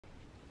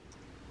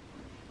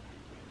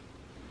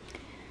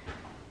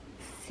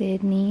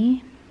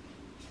Sydney.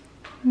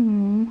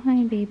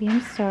 Hi baby,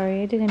 I'm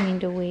sorry, I didn't mean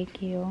to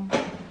wake you.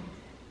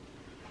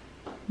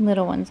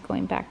 Little one's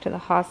going back to the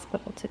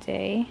hospital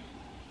today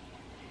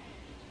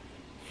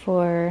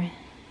for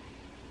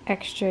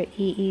extra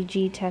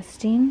EEG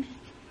testing.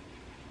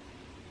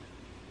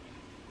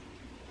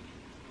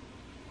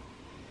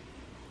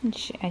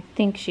 I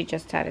think she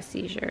just had a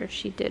seizure. If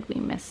she did,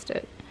 we missed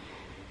it.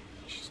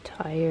 She's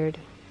tired.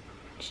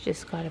 She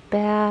just got a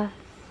bath.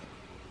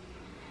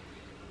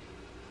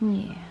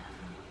 Yeah.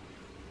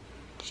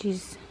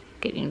 She's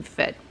getting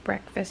fed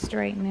breakfast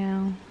right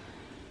now.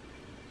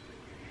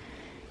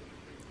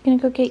 Gonna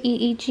go get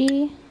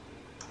EEG?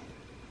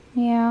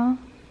 Yeah.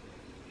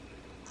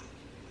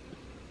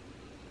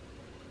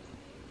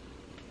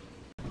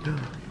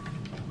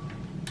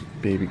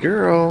 Baby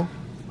girl,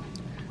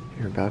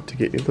 you're about to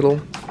get your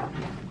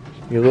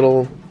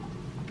little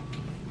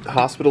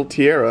hospital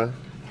tiara.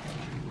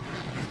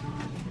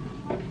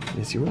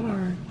 Yes, you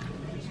are.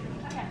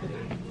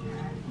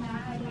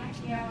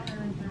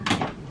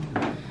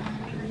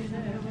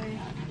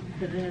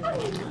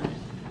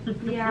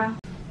 Yeah.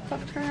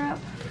 Lift her up.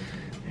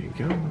 There you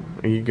go.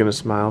 Are you gonna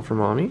smile for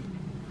mommy?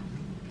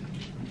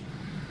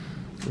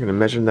 We're gonna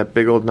measure that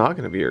big old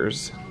noggin of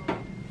yours.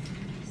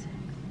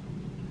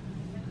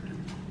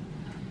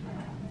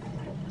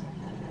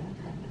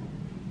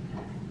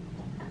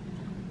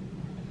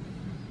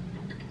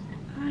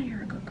 Oh,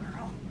 you're a good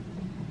girl.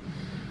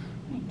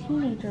 My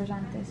teenagers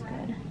aren't this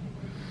good.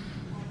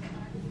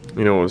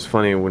 You know, it was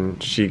funny when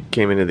she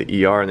came into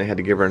the ER and they had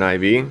to give her an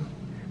IV.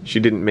 She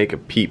didn't make a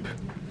peep.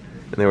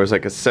 And there was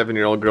like a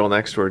 7-year-old girl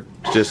next to her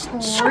just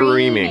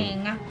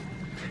screaming.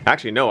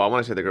 Actually, no, I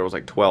want to say the girl was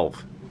like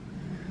 12.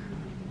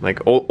 Like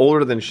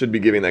older than should be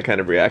giving that kind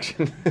of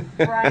reaction.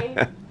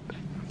 Right?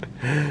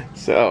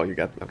 So, you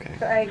got, okay.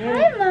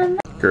 Hi, Mama.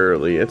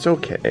 Girly, it's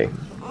okay.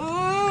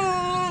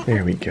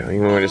 There we go.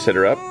 You want me to sit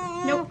her up?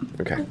 Nope.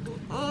 Okay.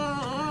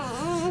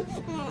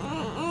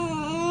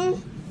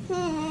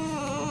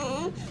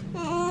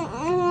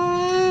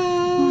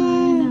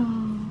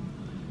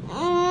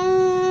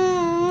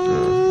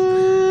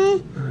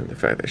 The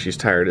fact that she's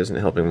tired isn't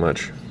helping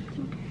much.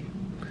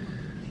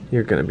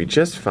 You're gonna be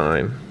just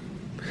fine.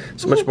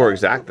 It's much more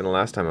exact than the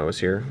last time I was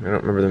here. I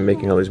don't remember them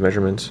making all these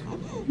measurements.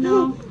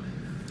 No.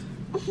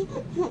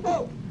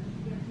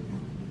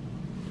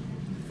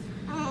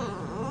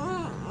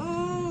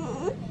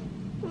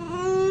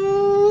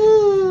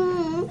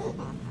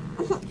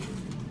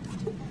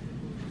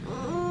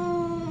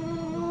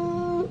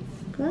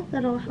 Good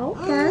little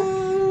helper.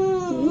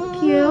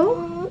 Thank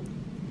you.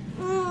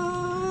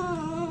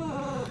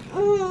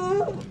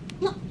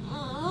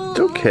 It's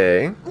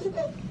okay.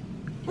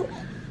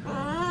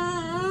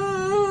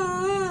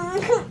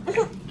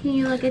 Can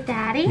you look at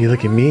Daddy? You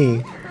look at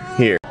me.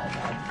 Here.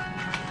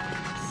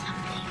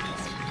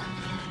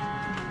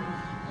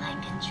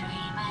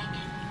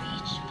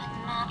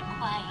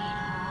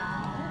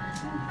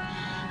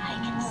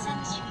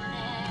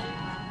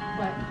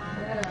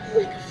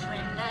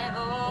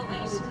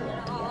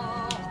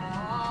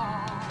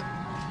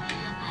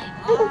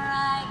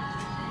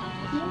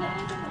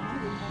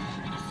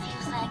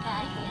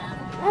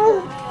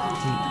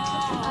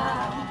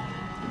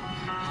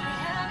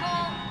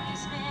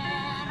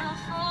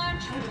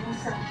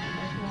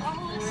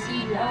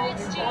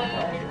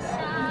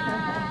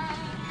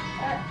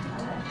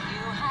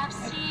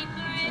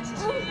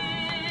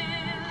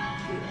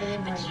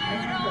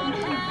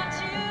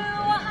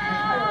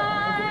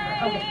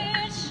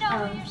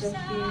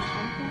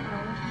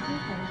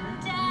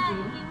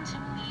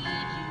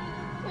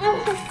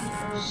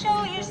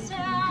 Show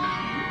yourself.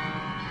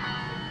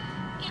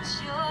 It's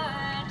your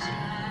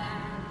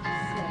turn.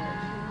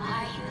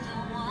 Are you the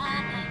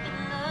one I've been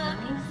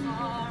looking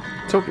for?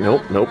 It's okay.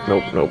 Nope, nope,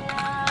 nope, nope.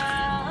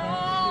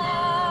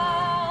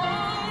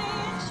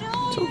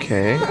 It's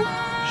okay.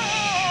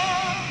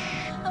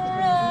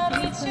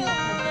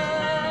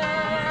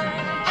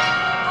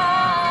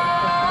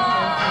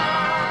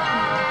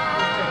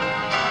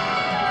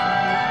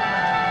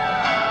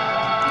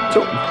 It's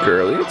okay,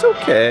 girly. It's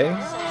okay.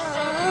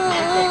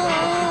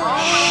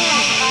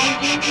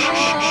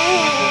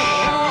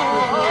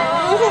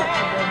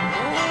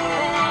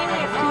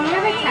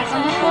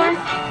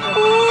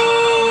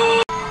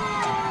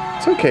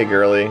 It's okay,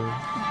 girly.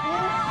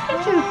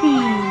 It's okay.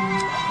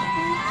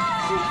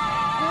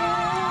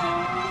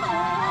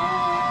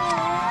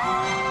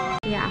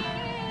 Yeah.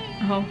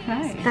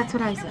 Okay. That's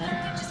what I said.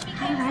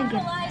 How did I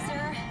get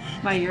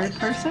By your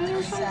person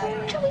or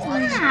something?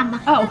 Mom.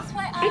 Oh.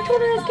 I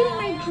told her I was getting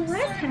my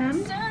dress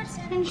hemmed,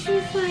 and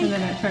she's like, And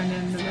then it turned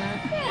into that.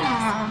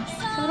 yeah. I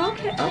said,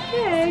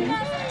 okay.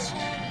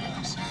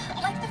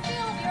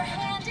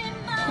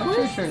 What's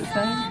your shirt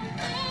say?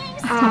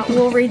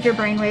 We'll read your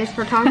brainwaves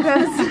for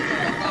tacos.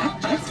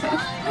 I've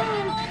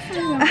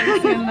never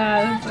seen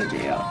that. It's so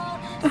cute.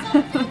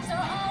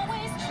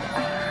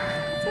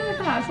 Oh my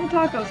gosh, some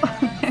tacos.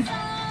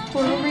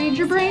 We'll read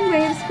your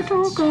brainwaves for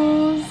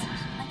tacos.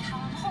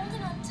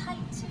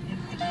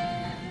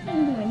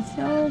 I'm doing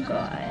so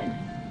good.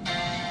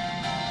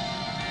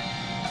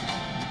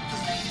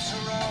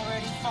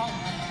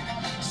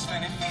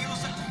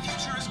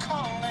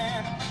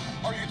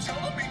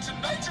 I mean,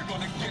 tonight you're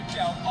gonna get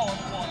down on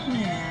one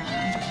knee.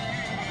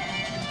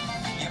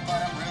 Yeah,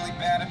 but I'm really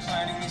bad at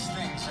planning these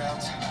things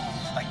out.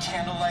 Like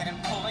candlelight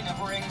and pulling of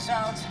rings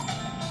out.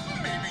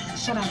 Maybe you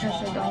should leave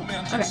all the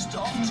romantic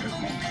stuff to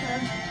me.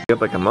 You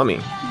look like a mummy.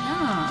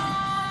 Yeah.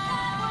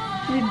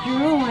 You're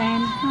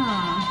drooling,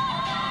 huh?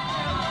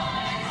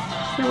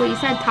 So you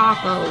said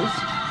tacos.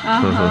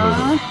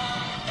 Uh-huh.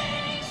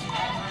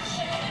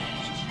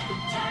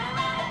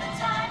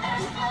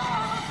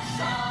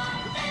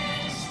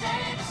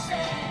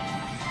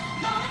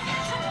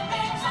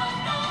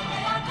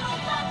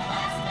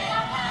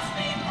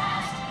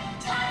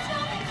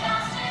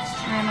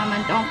 Alright, Mama,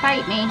 don't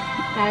bite me.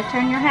 Gotta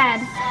turn your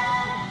head.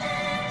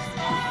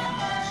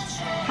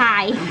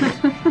 Hi.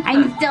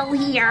 I'm still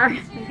here.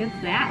 Think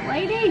it's that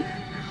lady?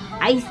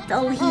 I'm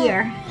still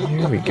here.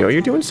 Here we go.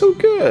 You're doing so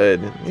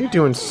good. You're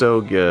doing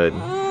so good.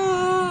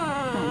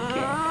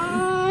 Okay.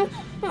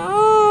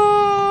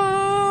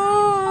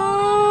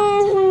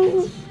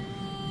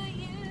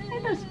 Hey,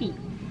 those feet.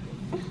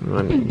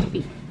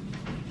 Feet.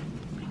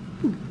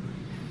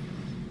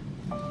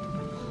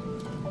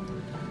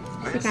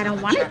 Like I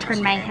don't want to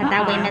turn my head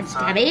that way, Miss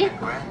Debbie.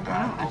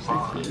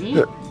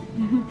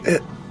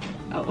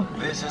 Oh.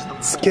 This is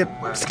the Skip,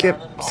 skip,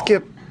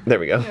 skip. There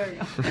we go. There we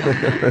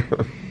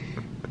go.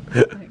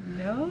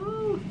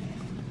 No.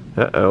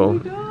 Uh-oh.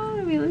 God,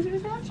 did we lose her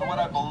sound? So what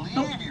I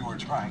believe you were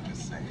trying to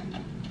say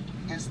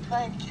is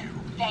thank you.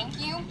 Thank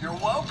you. You're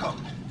welcome.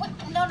 What?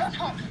 No.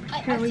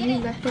 Here, will you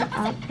lift it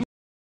up?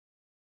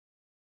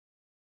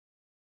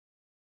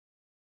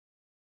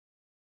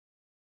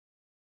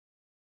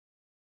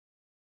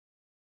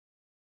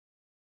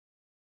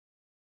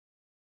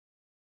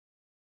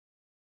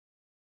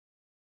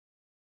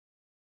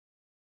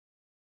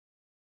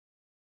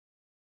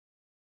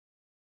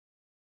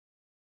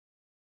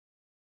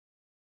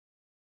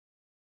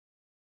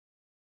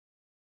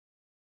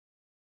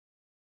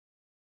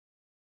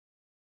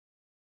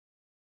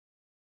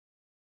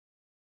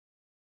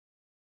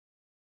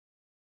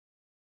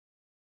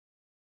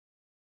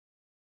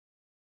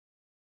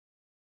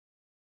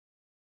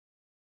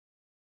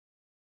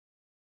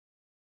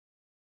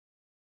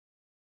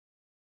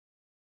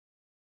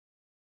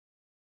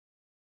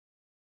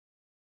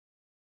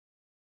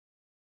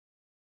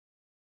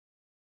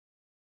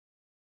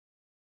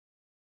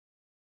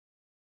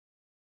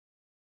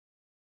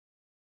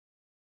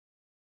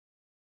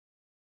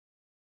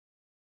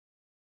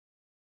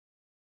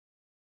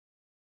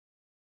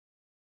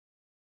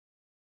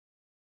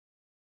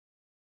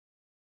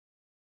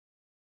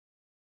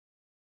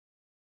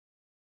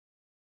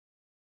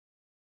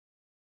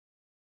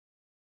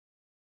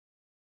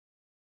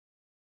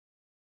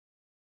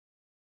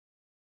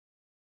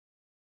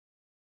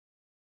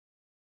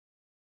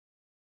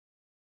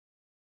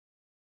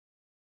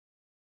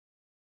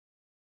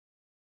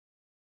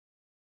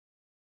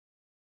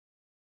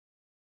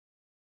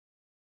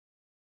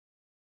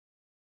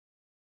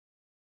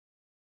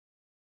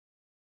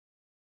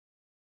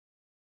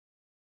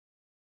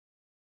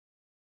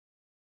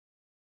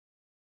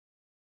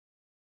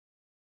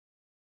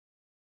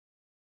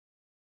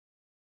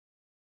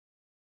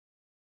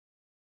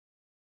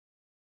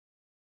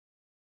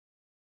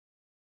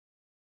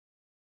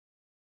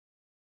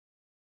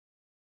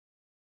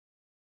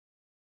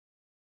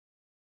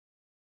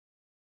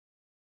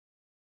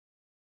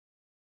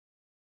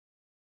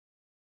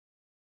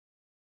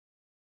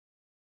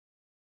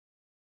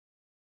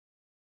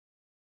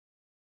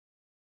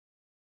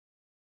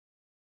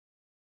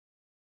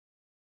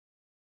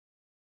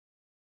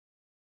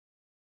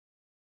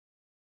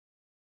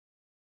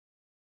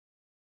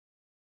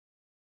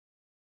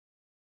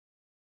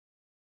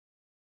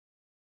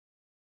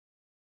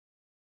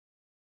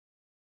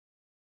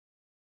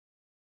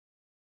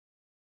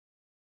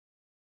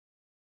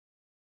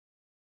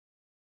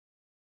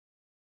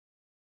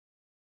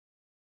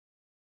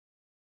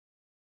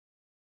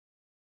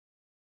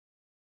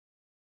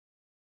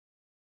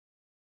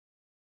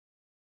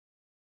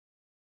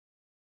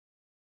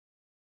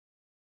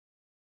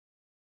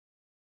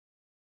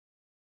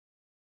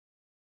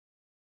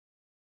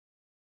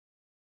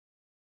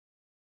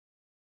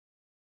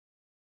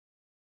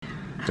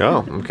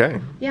 Oh,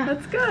 okay. Yeah.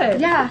 That's good.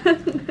 Yeah.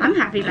 I'm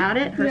happy about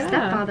it. Her Yeah.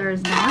 stepfather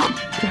is not.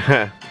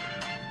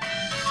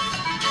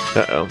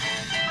 Uh-oh.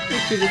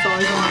 She just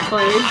always want to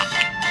play.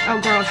 Oh,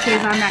 girl,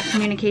 she's on that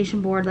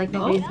communication board like Oh,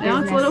 nobody's now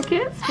it's business. little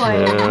kids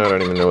playing. I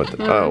don't even know what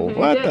the... Oh,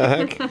 what the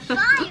heck?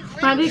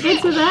 How did it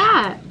get to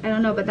that? I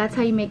don't know, but that's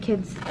how you make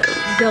kids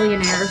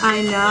billionaires.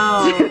 I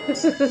know.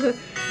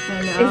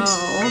 I know.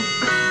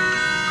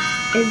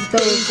 Is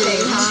those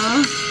things.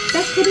 Huh?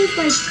 That kid is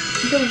like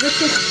the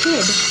richest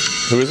kid.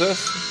 Who is this?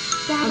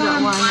 That, I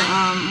got one.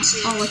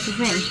 oh, what's his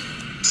name?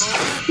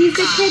 He's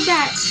the kid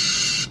that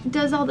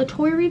does all the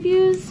toy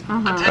reviews.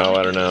 Uh-huh. Oh,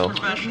 I don't know.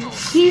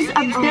 He's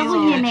a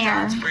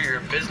billionaire. For your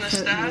business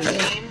staff,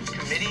 team,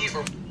 committee,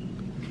 or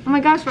Oh my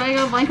gosh, why are you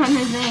gonna blank on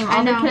his name?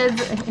 All the know.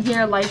 kids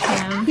here like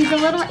him. He's a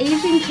little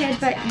Asian kid,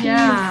 but he's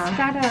Yeah.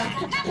 got a...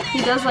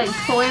 He does like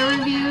toy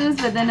reviews,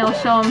 but then he'll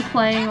show him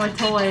playing with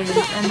toys,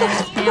 and then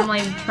his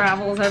family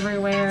travels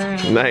everywhere.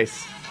 And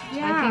Nice.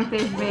 I think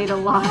they've made a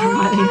lot of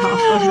money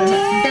off of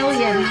it.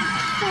 Billions.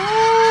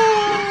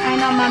 I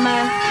know,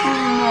 Mama.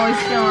 Oh,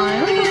 he's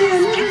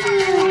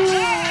going.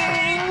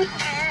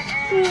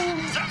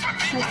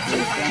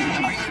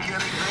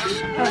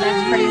 Oh,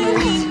 that's pretty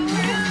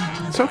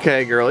loose. It's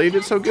okay, girl. You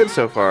did so good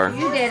so far.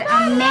 You did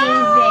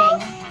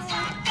amazing.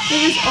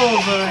 She's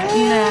over it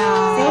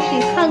now. Oh,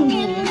 she's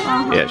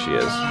hungry. Yeah, she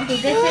is. So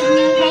this is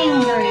me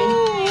hangry.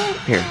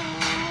 Here.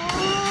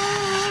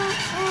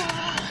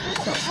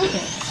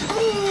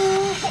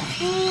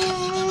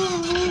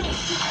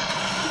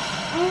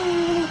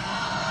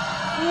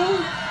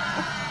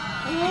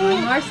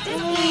 One more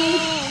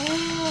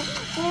sticky.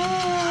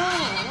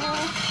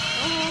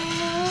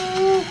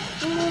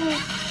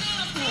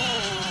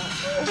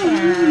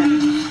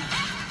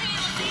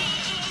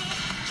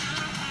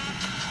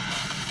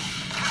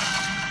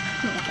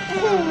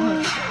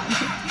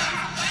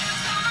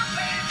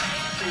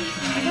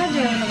 I was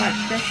able to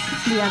watch this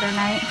the other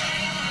night.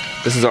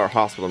 This is our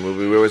hospital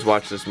movie. We always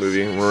watch this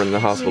movie when we're in the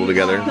hospital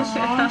together. This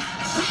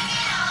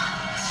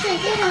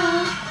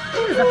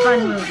is a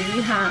fun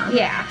movie, huh?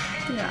 Yeah.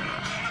 Yeah.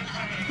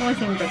 I've only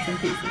seen bits and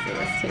pieces of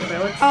this too, but it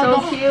looks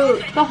Oh, so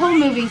cute. The whole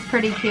movie's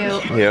pretty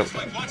cute. Yep.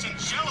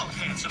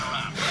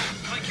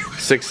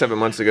 6-7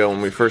 months ago,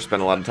 when we first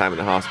spent a lot of time in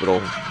the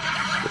hospital,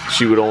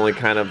 she would only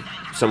kind of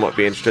somewhat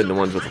be interested in the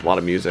ones with a lot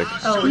of music.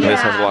 Oh, And this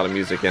has a yeah. lot of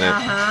music in it.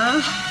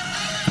 Uh-huh.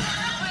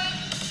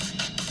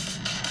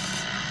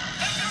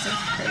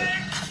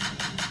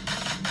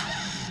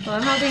 I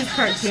love how these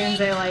cartoons,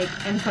 they like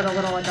input a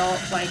little adult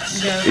like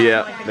joke.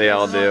 Yeah, like, they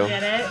all kids do. won't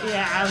get it.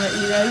 Yeah, but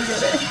you guys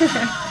get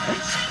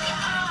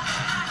it.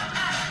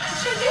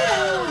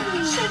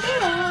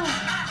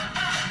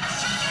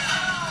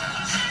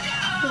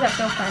 That's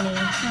so funny.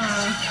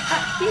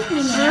 Excuse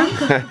me, ma'am.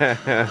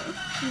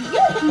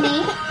 Excuse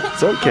me.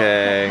 It's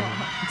okay.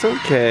 It's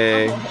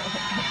okay.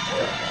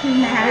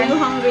 Are you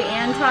hungry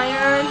and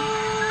tired?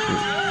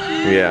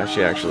 Yeah,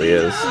 she actually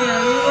is.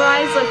 Yeah, your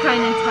eyes look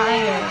kind of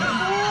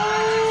tired.